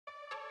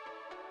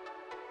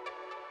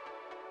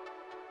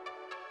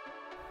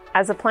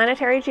As a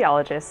planetary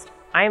geologist,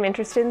 I am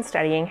interested in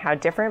studying how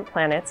different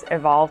planets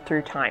evolved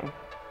through time.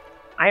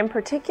 I am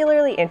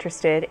particularly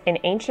interested in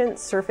ancient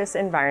surface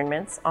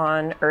environments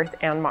on Earth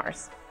and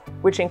Mars,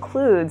 which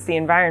includes the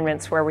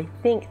environments where we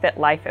think that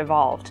life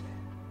evolved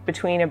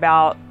between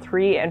about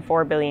 3 and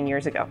 4 billion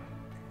years ago.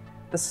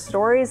 The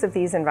stories of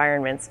these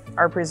environments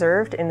are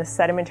preserved in the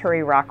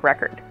sedimentary rock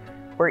record,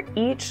 where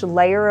each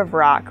layer of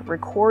rock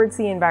records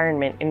the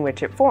environment in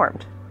which it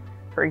formed.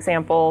 For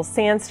example,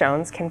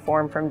 sandstones can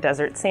form from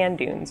desert sand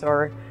dunes,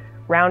 or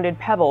rounded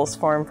pebbles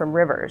form from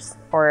rivers,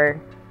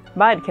 or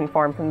mud can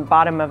form from the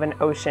bottom of an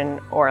ocean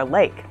or a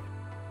lake.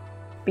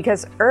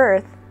 Because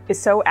Earth is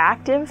so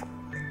active,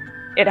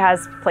 it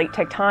has plate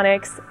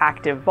tectonics,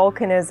 active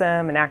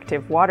volcanism, an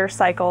active water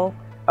cycle,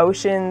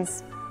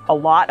 oceans, a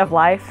lot of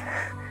life.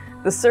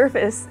 The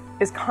surface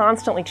is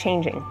constantly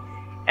changing,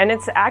 and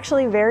it's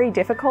actually very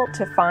difficult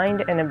to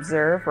find and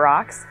observe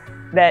rocks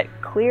that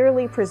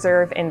clearly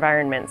preserve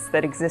environments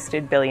that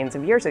existed billions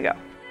of years ago.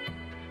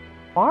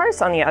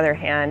 Mars, on the other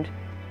hand,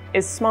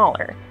 is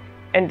smaller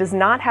and does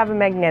not have a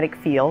magnetic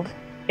field.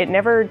 It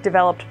never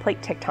developed plate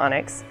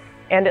tectonics,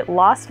 and it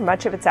lost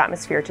much of its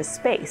atmosphere to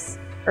space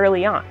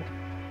early on.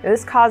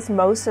 This caused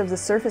most of the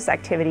surface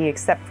activity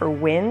except for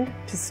wind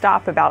to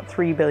stop about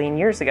 3 billion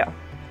years ago.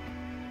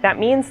 That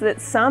means that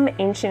some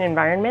ancient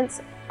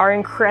environments are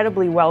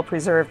incredibly well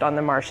preserved on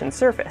the Martian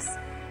surface.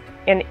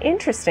 And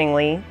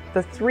interestingly,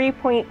 the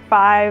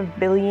 3.5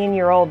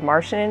 billion-year-old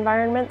Martian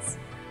environments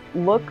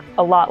look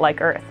a lot like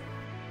Earth.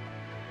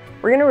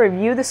 We're going to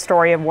review the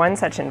story of one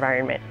such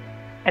environment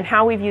and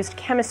how we've used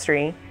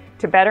chemistry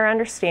to better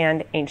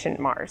understand ancient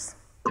Mars.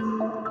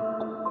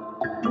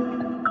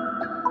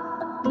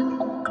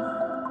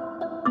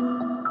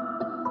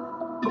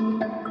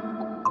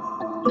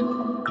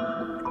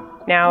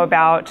 Now,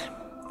 about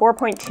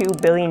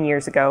 4.2 billion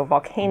years ago,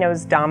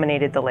 volcanoes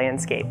dominated the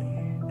landscape.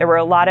 There were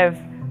a lot of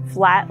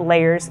flat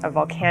layers of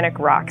volcanic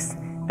rocks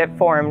that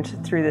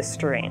formed through this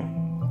terrain.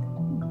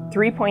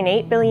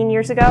 3.8 billion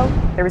years ago,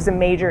 there was a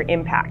major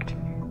impact.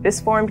 This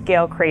formed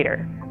Gale crater,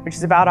 which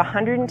is about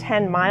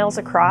 110 miles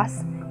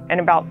across and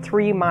about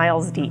 3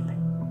 miles deep.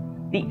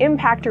 The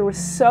impactor was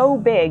so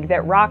big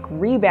that rock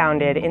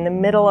rebounded in the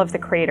middle of the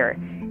crater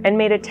and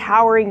made a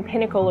towering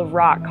pinnacle of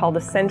rock called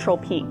a central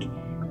peak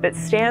that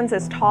stands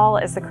as tall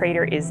as the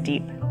crater is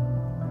deep.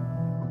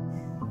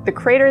 The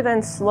crater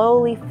then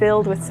slowly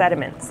filled with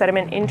sediment.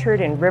 Sediment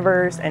entered in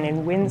rivers and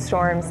in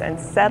windstorms and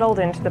settled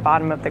into the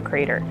bottom of the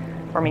crater,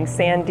 forming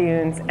sand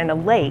dunes and a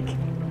lake,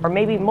 or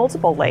maybe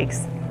multiple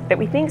lakes, that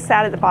we think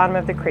sat at the bottom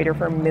of the crater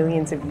for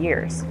millions of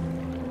years.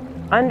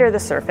 Under the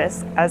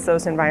surface, as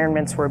those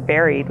environments were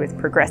buried with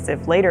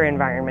progressive later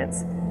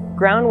environments,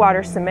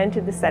 groundwater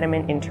cemented the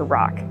sediment into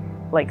rock,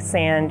 like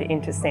sand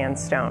into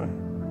sandstone.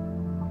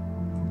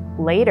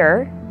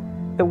 Later,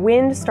 the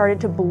wind started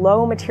to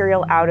blow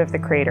material out of the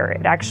crater.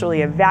 It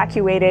actually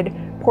evacuated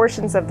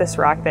portions of this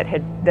rock that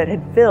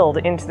had filled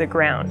into the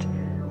ground.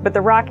 But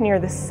the rock near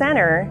the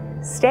center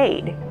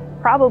stayed,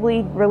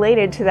 probably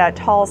related to that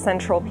tall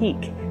central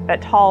peak,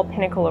 that tall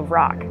pinnacle of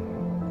rock.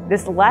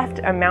 This left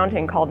a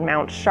mountain called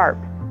Mount Sharp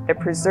that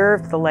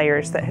preserved the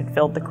layers that had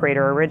filled the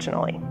crater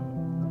originally.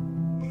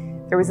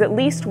 There was at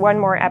least one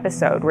more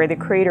episode where the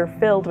crater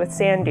filled with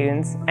sand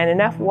dunes and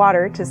enough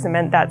water to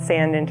cement that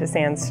sand into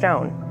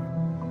sandstone.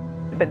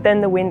 But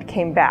then the wind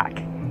came back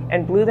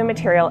and blew the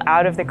material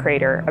out of the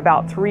crater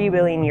about 3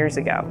 billion years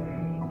ago,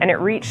 and it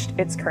reached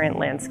its current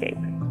landscape.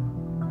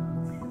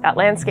 That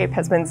landscape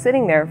has been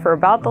sitting there for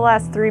about the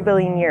last 3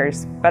 billion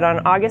years, but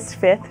on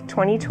August 5th,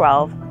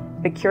 2012,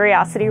 the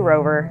Curiosity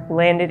rover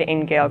landed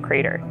in Gale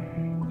crater,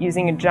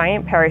 using a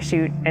giant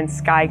parachute and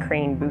sky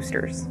crane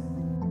boosters.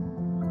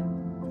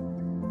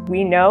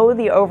 We know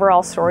the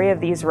overall story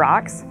of these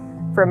rocks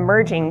from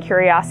merging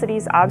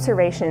Curiosity's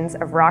observations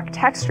of rock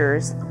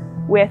textures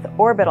with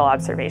orbital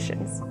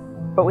observations,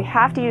 but we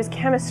have to use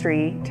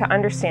chemistry to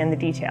understand the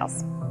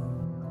details.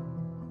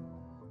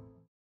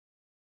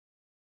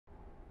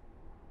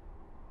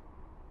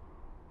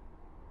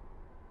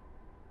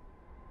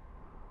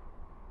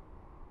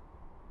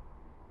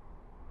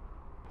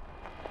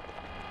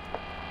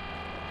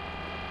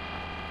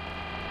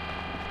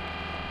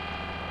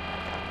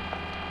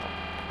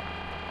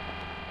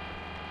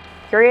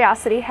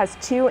 Curiosity has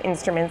 2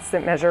 instruments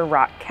that measure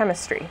rock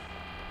chemistry.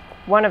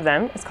 One of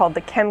them is called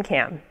the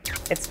ChemCam.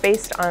 It's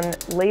based on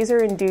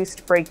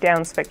laser-induced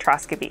breakdown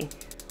spectroscopy,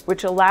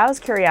 which allows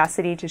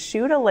Curiosity to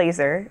shoot a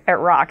laser at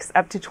rocks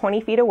up to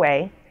 20 feet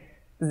away,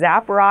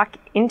 zap rock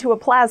into a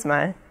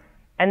plasma,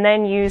 and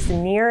then use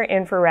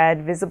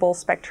near-infrared visible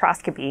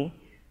spectroscopy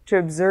to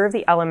observe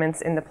the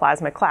elements in the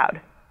plasma cloud,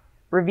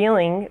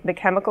 revealing the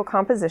chemical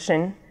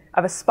composition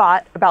of a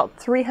spot about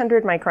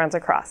 300 microns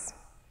across.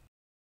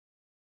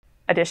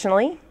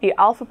 Additionally, the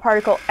alpha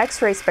particle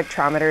X-ray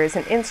spectrometer is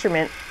an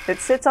instrument that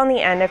sits on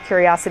the end of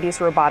Curiosity's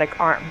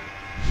robotic arm.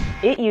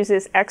 It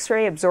uses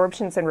X-ray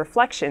absorptions and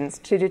reflections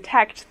to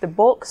detect the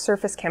bulk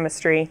surface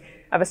chemistry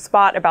of a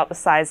spot about the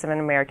size of an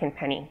American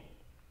penny.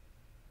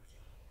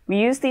 We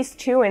use these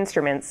 2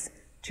 instruments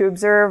to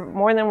observe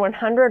more than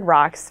 100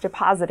 rocks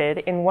deposited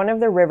in one of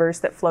the rivers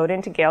that flowed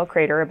into Gale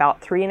crater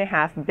about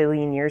 3.5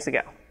 billion years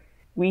ago.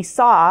 We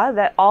saw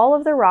that all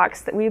of the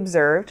rocks that we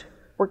observed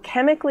were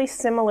chemically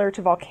similar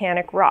to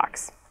volcanic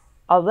rocks,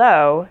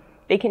 although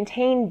they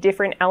contain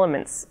different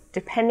elements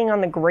depending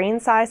on the grain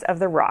size of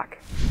the rock.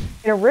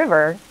 In a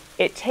river,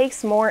 it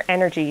takes more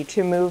energy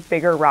to move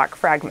bigger rock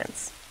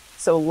fragments.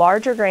 So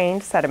larger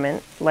grained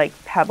sediment, like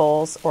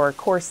pebbles or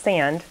coarse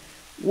sand,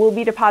 will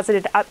be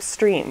deposited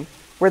upstream,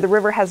 where the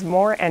river has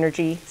more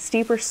energy,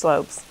 steeper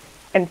slopes,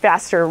 and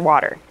faster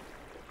water.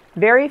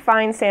 Very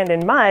fine sand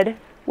and mud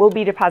will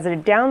be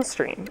deposited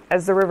downstream.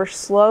 As the river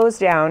slows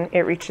down,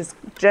 it reaches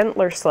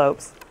gentler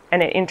slopes,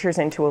 and it enters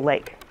into a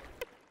lake.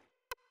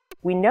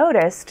 We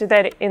noticed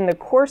that in the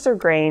coarser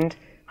grained,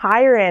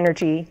 higher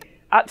energy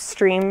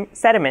upstream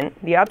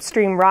sediment, the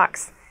upstream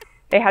rocks,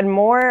 they had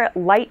more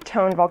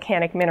light-toned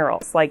volcanic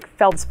minerals like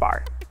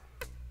feldspar.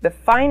 The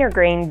finer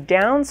grained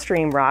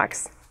downstream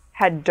rocks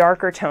had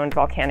darker toned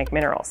volcanic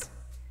minerals.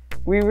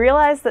 We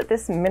realized that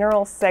this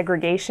mineral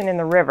segregation in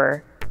the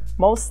river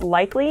most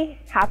likely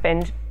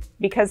happened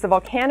because the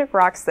volcanic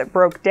rocks that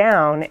broke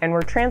down and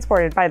were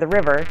transported by the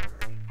river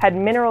had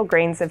mineral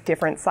grains of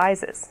different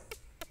sizes.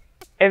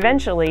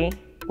 Eventually,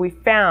 we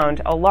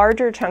found a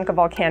larger chunk of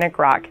volcanic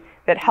rock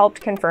that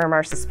helped confirm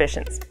our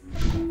suspicions.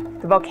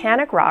 The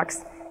volcanic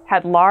rocks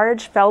had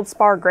large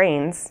feldspar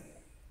grains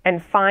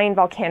and fine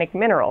volcanic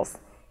minerals,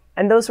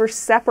 and those were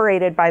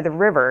separated by the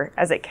river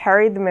as it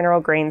carried the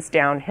mineral grains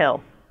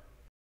downhill.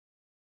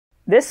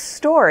 This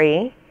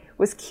story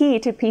was key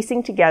to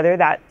piecing together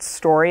that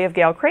story of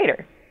Gale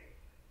crater.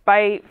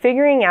 By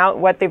figuring out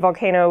what the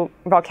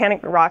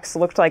volcanic rocks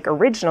looked like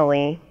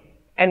originally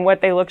and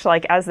what they looked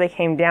like as they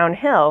came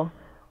downhill,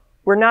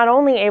 we're not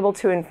only able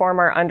to inform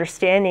our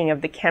understanding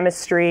of the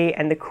chemistry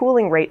and the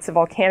cooling rates of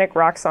volcanic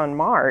rocks on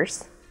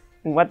Mars,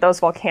 and what those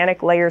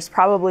volcanic layers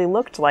probably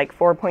looked like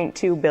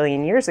 4.2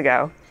 billion years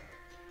ago,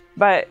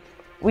 but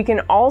we can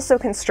also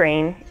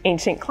constrain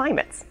ancient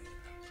climates.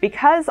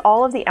 Because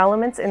all of the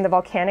elements in the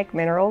volcanic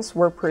minerals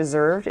were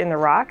preserved in the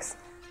rocks,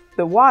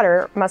 the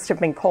water must have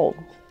been cold,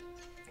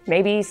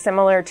 maybe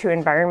similar to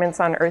environments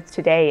on Earth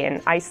today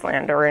in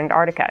Iceland or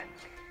Antarctica.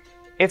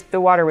 If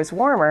the water was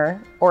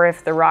warmer, or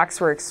if the rocks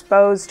were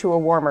exposed to a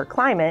warmer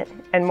climate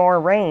and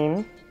more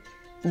rain,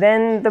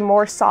 then the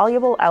more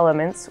soluble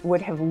elements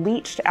would have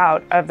leached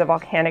out of the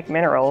volcanic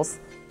minerals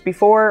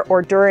before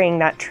or during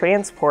that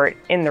transport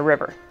in the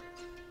river.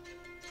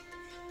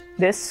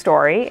 This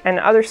story and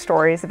other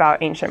stories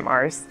about ancient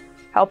Mars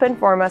help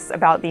inform us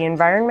about the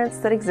environments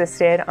that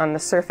existed on the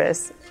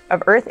surface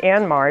of Earth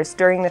and Mars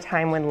during the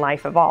time when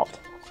life evolved.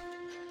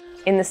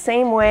 In the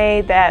same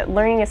way that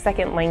learning a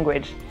second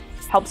language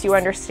helps you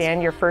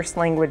understand your first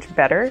language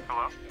better,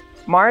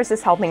 Mars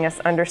is helping us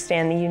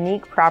understand the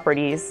unique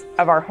properties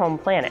of our home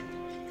planet,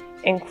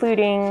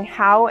 including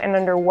how and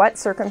under what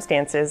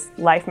circumstances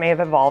life may have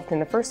evolved in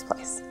the first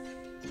place,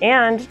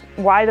 and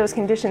why those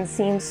conditions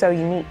seem so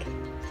unique.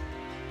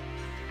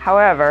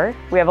 However,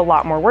 we have a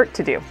lot more work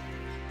to do.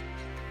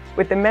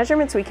 With the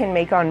measurements we can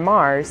make on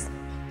Mars,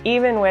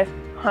 even with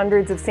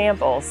hundreds of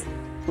samples,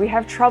 we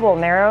have trouble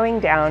narrowing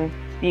down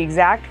the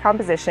exact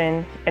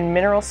composition and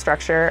mineral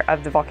structure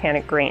of the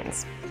volcanic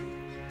grains,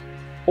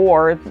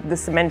 or the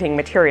cementing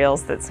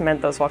materials that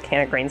cement those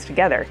volcanic grains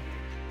together.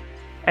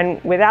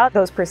 And without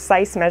those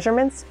precise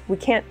measurements, we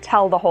can't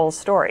tell the whole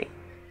story.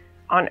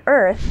 On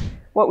Earth,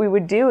 what we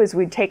would do is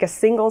we'd take a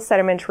single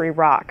sedimentary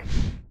rock,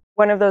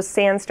 one of those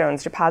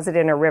sandstones deposited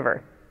in a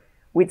river.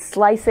 We'd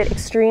slice it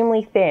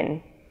extremely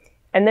thin,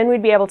 and then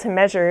we'd be able to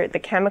measure the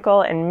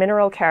chemical and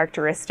mineral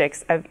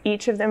characteristics of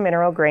each of the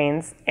mineral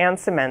grains and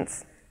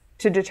cements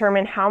to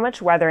determine how much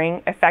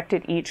weathering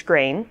affected each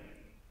grain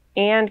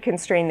and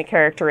constrain the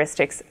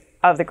characteristics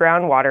of the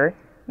groundwater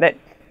that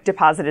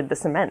deposited the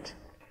cement.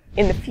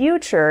 In the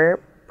future,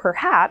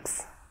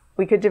 perhaps,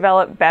 we could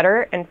develop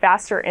better and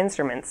faster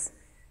instruments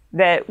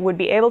that would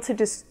be able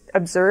to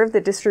observe the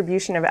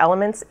distribution of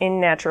elements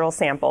in natural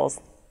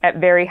samples at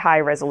very high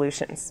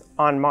resolutions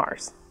on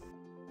Mars.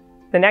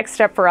 The next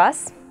step for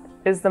us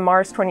is the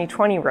Mars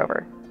 2020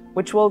 rover,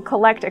 which will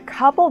collect a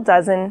couple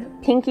dozen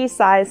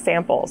pinky-sized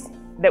samples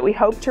that we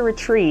hope to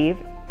retrieve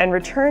and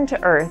return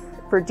to Earth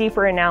for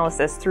deeper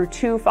analysis through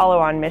 2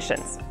 follow-on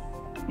missions.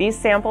 These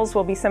samples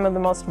will be some of the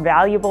most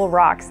valuable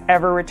rocks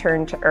ever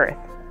returned to Earth.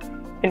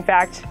 In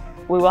fact,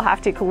 we will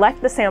have to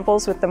collect the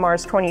samples with the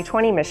Mars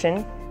 2020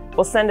 mission.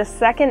 We'll send a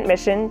second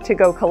mission to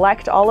go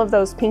collect all of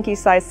those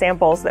pinky-sized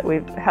samples that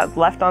we have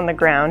left on the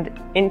ground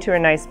into a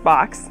nice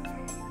box.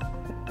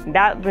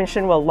 That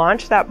mission will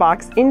launch that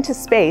box into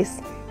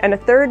space, and a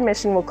third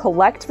mission will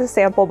collect the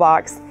sample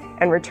box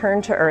and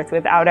return to Earth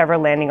without ever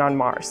landing on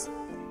Mars.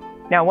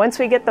 Now, once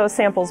we get those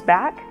samples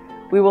back,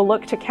 we will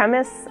look to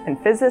chemists and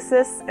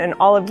physicists and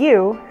all of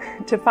you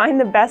to find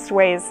the best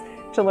ways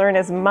to learn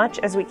as much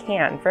as we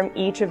can from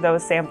each of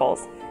those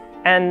samples,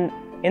 and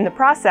in the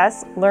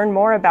process, learn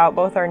more about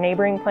both our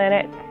neighboring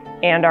planet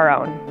and our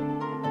own.